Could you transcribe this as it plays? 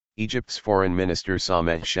Egypt's Foreign Minister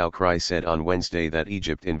Sameh Shoukry said on Wednesday that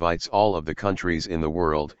Egypt invites all of the countries in the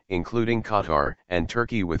world, including Qatar and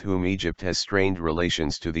Turkey, with whom Egypt has strained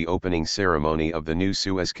relations, to the opening ceremony of the new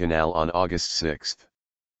Suez Canal on August 6.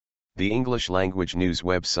 The English-language news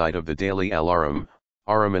website of the daily Al-Ahram,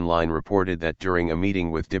 ahramonline, reported that during a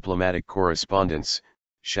meeting with diplomatic correspondents,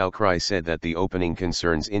 Shoukry said that the opening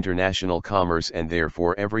concerns international commerce and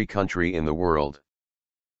therefore every country in the world.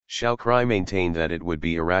 Shoukry maintained that it would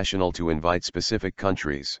be irrational to invite specific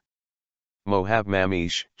countries. Mohab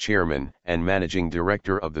Mameesh, chairman and managing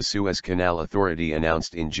director of the Suez Canal Authority,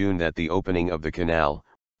 announced in June that the opening of the canal,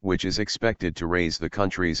 which is expected to raise the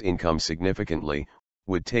country's income significantly,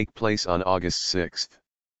 would take place on August 6.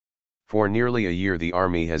 For nearly a year the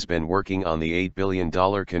army has been working on the $8 billion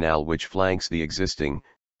canal, which flanks the existing,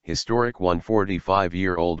 historic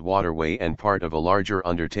 145-year-old waterway and part of a larger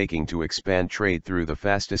undertaking to expand trade through the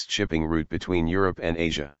fastest shipping route between Europe and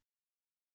Asia.